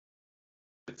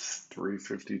It's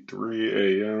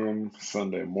 3:53 a.m.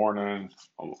 Sunday morning.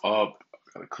 I'm up.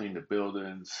 Gotta clean the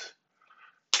buildings.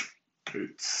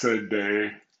 It's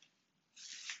Sunday.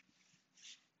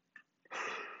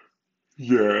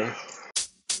 Yeah.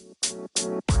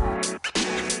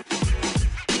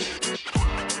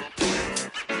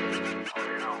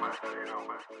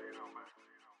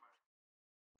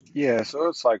 Yeah, so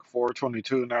it's like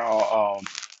 4:22 now.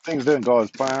 Things didn't go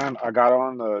as planned. I got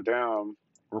on the damn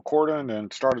recording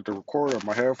and started to record, and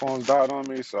my headphones died on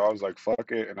me, so I was like,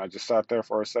 "Fuck it," and I just sat there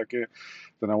for a second.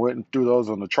 Then I went and threw those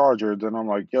on the charger. Then I'm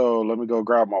like, "Yo, let me go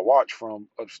grab my watch from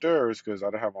upstairs because I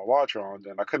didn't have my watch on."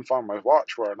 Then I couldn't find my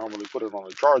watch where I normally put it on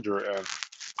the charger, and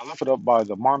I left it up by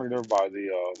the monitor by the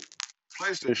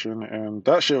PlayStation, and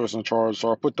that shit was in charge,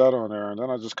 so I put that on there, and then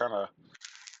I just kind of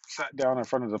sat down in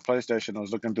front of the PlayStation and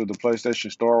was looking through the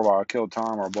PlayStation store while I killed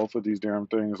time or both of these damn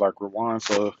things like rewind.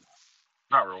 So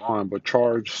not rewind, but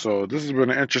charge. So this has been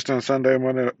an interesting Sunday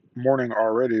morning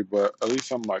already, but at least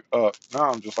I'm like up.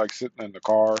 Now I'm just like sitting in the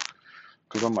car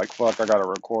because I'm like, fuck, I gotta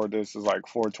record this. It's like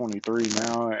 4:23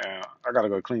 now, and I gotta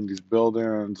go clean these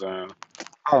buildings. And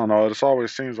I don't know. This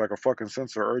always seems like a fucking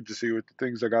sense of urgency with the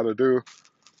things I gotta do,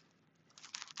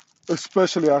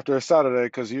 especially after a Saturday,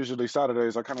 because usually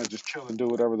Saturdays I kind of just chill and do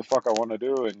whatever the fuck I want to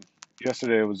do. And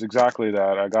yesterday was exactly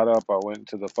that. I got up, I went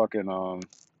to the fucking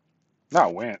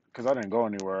not went because I didn't go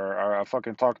anywhere. I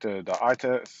fucking talked to the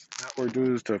iTest network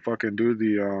dudes to fucking do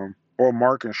the or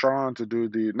Mark and Sean to do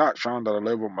the not Sean that I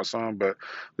live with my son, but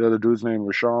the other dude's name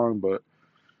was Sean. But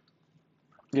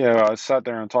yeah, I sat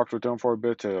there and talked with them for a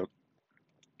bit to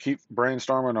keep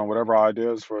brainstorming on whatever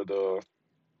ideas for the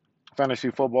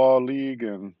fantasy football league,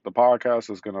 and the podcast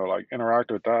is gonna like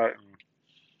interact with that. And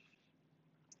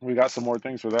we got some more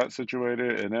things for that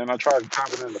situated. And then I tried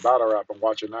tapping in the battle rap and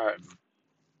watching that. And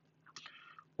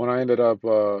when I ended up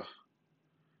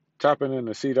tapping in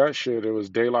to see that shit, it was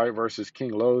Daylight versus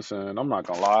King Los. And I'm not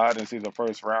gonna lie, I didn't see the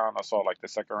first round. I saw like the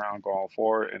second round going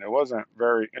forward, and it wasn't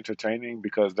very entertaining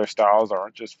because their styles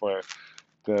aren't just for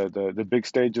the big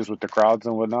stages with the crowds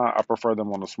and whatnot. I prefer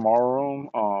them on the small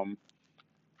room.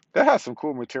 They had some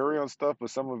cool material and stuff, but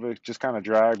some of it just kind of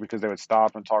dragged because they would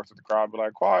stop and talk to the crowd, be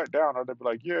like, "Quiet down," or they'd be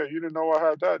like, "Yeah, you didn't know I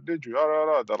had that, did you?"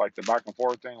 Like the back and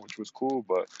forth thing, which was cool,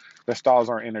 but their styles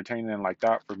aren't entertaining like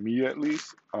that for me at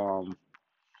least.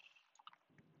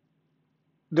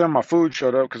 Then my food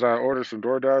showed up because I ordered some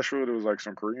DoorDash food. It was like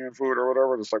some Korean food or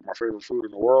whatever. It's like my favorite food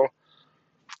in the world.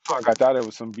 So I got that. It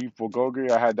was some beef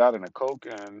bulgogi. I had that in a Coke,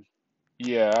 and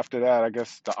yeah, after that, I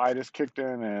guess the itis kicked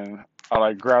in, and I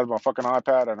like grabbed my fucking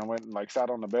iPad and I went and like sat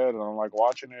on the bed and I'm like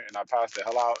watching it, and I passed the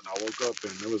hell out, and I woke up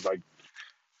and it was like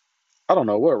I don't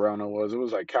know what round it was. It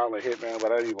was like Calvin Hitman,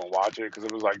 but I didn't even watch it because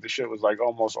it was like the shit was like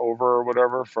almost over or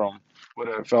whatever from what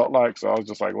it felt like. So I was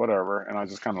just like whatever, and I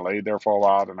just kind of laid there for a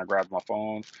while. And I grabbed my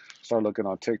phone, started looking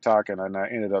on TikTok, and then I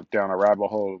ended up down a rabbit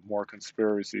hole of more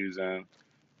conspiracies. And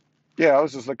yeah, I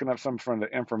was just looking up some from the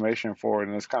information for it,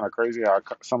 and it's kind of crazy how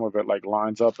some of it like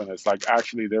lines up, and it's like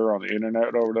actually there on the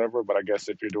internet or whatever. But I guess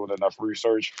if you're doing enough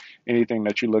research, anything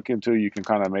that you look into, you can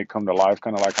kind of make come to life,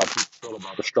 kind of like how people feel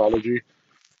about astrology,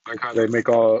 like how they make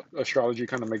all astrology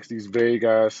kind of makes these vague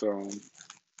ass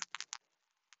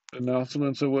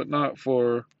announcements and whatnot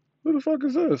for who the fuck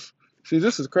is this? See,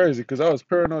 this is crazy because I was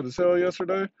paranoid as hell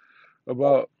yesterday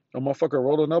about a motherfucker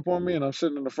rolling up on me, and I'm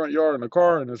sitting in the front yard in the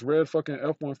car, and this red fucking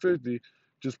F-150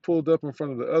 just pulled up in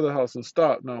front of the other house and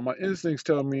stopped. Now, my instincts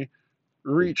tell me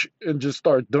reach and just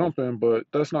start dumping, but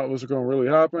that's not what's going to really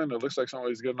happen. It looks like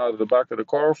somebody's getting out of the back of the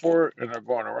car for it, and they're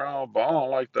going around, but I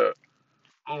don't like that.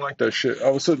 I don't like that shit. I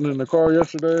was sitting in the car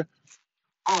yesterday.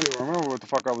 I don't even remember what the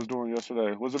fuck I was doing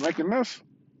yesterday. Was it making this?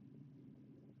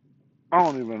 I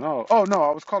don't even know. Oh no,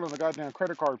 I was calling the goddamn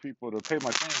credit card people to pay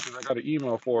my thing because I got an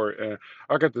email for it, and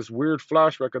I got this weird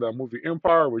flashback of that movie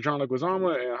Empire with John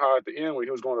Leguizamo, and how at the end when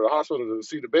he was going to the hospital to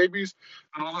see the babies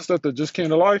and all that stuff that just came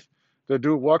to life, the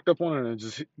dude walked up on it and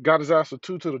just got his ass a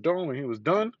two to the dome, and he was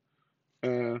done.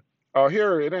 And out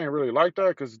here, it ain't really like that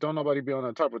because don't nobody be on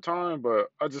that type of time. But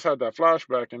I just had that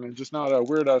flashback, and then just now that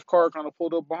weird ass car kind of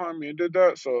pulled up behind me and did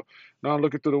that. So now I'm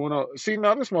looking through the window. See,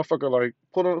 now this motherfucker like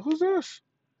pulled up. Who's this?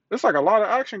 It's like a lot of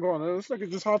action going on. This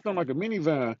nigga just hopped on like a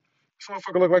minivan. This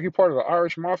motherfucker look like he part of the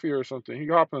Irish mafia or something. He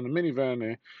hopped in the minivan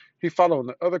and he followed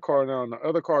the other car now, and the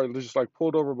other car just like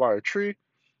pulled over by a tree.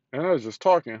 And I was just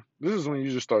talking. This is when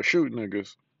you just start shooting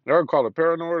niggas. They would call it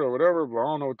paranoid or whatever, but I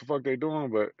don't know what the fuck they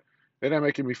doing. But it ain't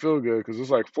making me feel good because it's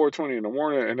like 4:20 in the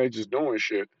morning and they just doing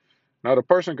shit. Now the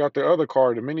person got the other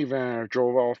car, the minivan,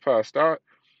 drove off past that.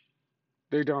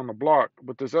 they down the block,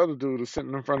 but this other dude is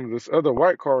sitting in front of this other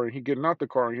white car, and he getting out the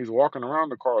car, and he's walking around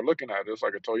the car looking at it. It's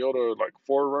like a Toyota, like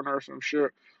 4Runner or some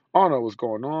shit. I don't know what's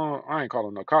going on. I ain't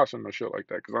calling no cops or no shit like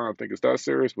that because I don't think it's that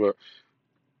serious. But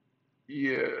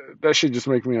yeah, that shit just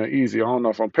make me uneasy. I don't know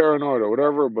if I'm paranoid or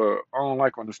whatever, but I don't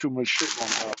like when there's too much shit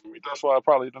going on with me. That's why I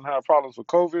probably didn't have problems with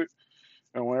COVID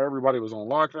and when everybody was on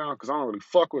lockdown because I don't really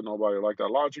fuck with nobody. Like that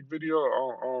Logic video,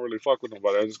 I don't really fuck with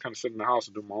nobody. I just kind of sit in the house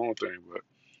and do my own thing. But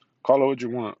call it what you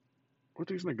want. What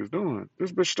these niggas doing?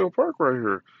 This bitch still parked right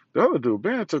here. The other dude,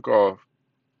 Ben, took off.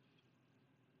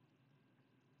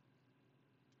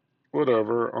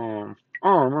 Whatever. I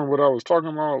don't remember what I was talking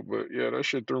about, but yeah, that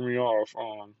shit threw me off.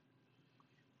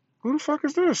 Who the fuck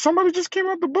is this? Somebody just came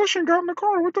out the bush and got in the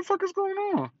car. What the fuck is going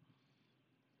on?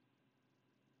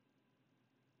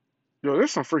 Yo,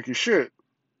 this some freaky shit.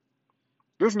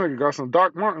 This nigga got some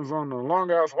Doc Martens on the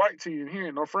long ass white tee, and he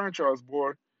ain't no franchise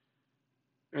boy.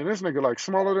 And this nigga like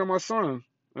smaller than my son.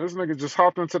 And this nigga just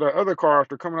hopped into that other car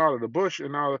after coming out of the bush,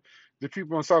 and now the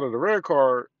people inside of the red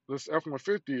car, this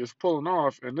F-150, is pulling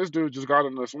off, and this dude just got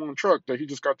in this one truck that he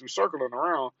just got through circling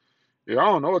around. Yeah, I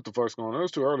don't know what the fuck's going on.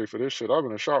 It's too early for this shit. I've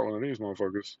been a shot one of these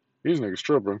motherfuckers. These niggas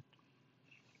tripping.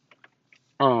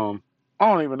 Um, I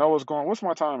don't even know what's going. What's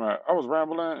my time at? I was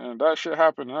rambling, and that shit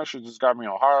happened, and that shit just got me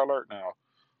on high alert now.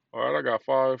 All right, I got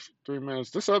 3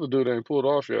 minutes. This other dude ain't pulled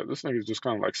off yet. This nigga's just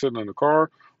kind of like sitting in the car.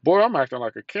 Boy, I'm acting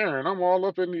like a Karen. I'm all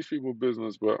up in these people's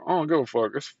business, but I don't give a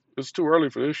fuck. It's too early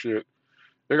for this shit.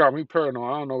 They got me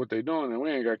paranoid. I don't know what they doing, and we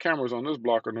ain't got cameras on this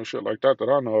block or no shit like that that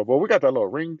I know of. Well, we got that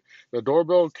little ring, the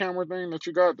doorbell camera thing that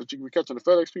you got that you can be catching the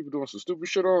FedEx people doing some stupid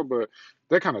shit on, but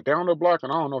they kind of down the block,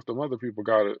 and I don't know if the other people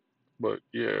got it. But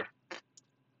yeah.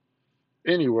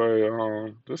 Anyway,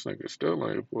 this nigga still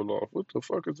ain't pulled off. What the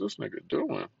fuck is this nigga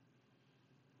doing?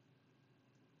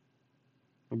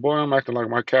 Boy, I'm acting like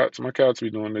my cats. My cats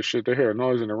be doing this shit. They hear a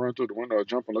noise and they run through the window,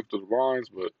 jump and look through the blinds.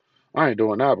 But I ain't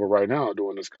doing that. But right now, I'm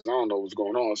doing this because I don't know what's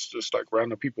going on. It's just like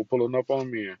random people pulling up on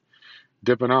me and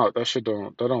dipping out. That shit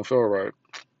don't feel right.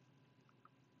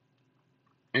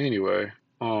 Anyway,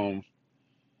 um,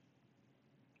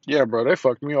 yeah, bro, they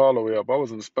fucked me all the way up. I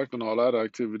wasn't expecting all that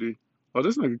activity. Oh,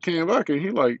 this nigga came back and he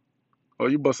like, oh,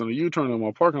 you busting a U-turn in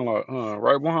my parking lot,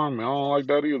 right behind me. I don't like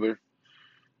that either.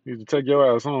 You need to take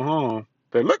your ass on home.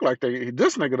 They look like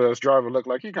this nigga that's driving look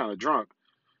like he kind of drunk.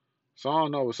 So I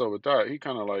don't know what's up with that. He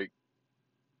kind of like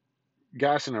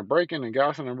gassing and braking and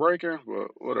gassing and braking, but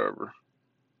whatever.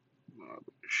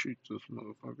 Shoot this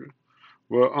motherfucker.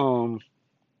 Well,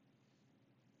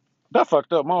 that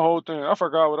fucked up my whole thing. I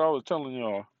forgot what I was telling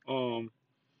y'all.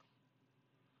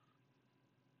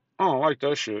 I don't like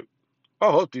that shit.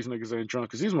 I hope these niggas ain't drunk,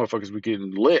 cause these motherfuckers be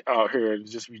getting lit out here and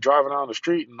just be driving down the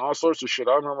street and all sorts of shit.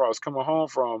 I remember I was coming home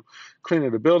from cleaning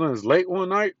the buildings late one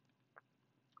night.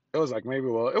 It was like maybe,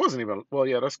 well, it wasn't even, well,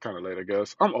 yeah, that's kind of late, I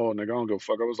guess. I'm old, nigga. I don't give a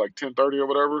fuck. It was like 10:30 or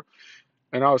whatever,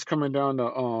 and I was coming down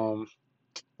the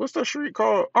what's that street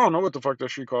called? I don't know what the fuck that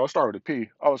street called. It started with a P.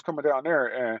 I was coming down there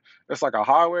and it's like a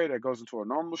highway that goes into a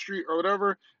normal street or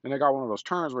whatever. And they got one of those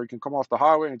turns where you can come off the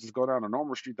highway and just go down a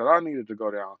normal street that I needed to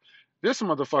go down. This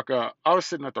motherfucker, I was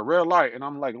sitting at the red light and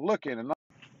I'm like looking and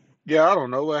yeah, I don't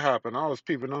know what happened. I was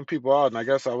peeping them people out and I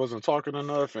guess I wasn't talking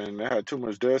enough and they had too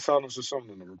much dead silence or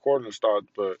something and the recording stopped.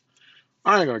 But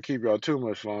I ain't gonna keep y'all too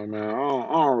much long, man. I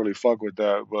don't really fuck with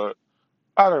that. But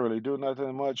I didn't really do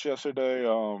nothing much yesterday.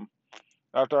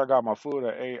 After I got my food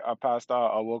at 8, I passed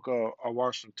out. I woke up. I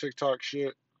watched some TikTok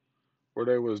shit where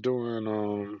they was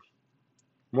doing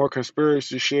more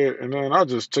conspiracy shit, and then I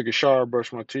just took a shower,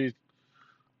 brushed my teeth,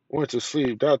 went to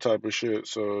sleep, that type of shit.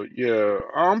 So yeah,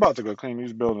 I'm about to go clean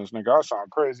these buildings, nigga. I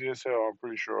sound crazy as hell. I'm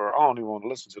pretty sure. I don't even want to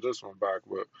listen to this one back,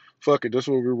 but fuck it. This is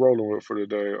what we're rolling with for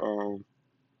today.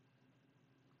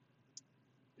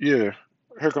 Yeah,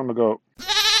 here come the go.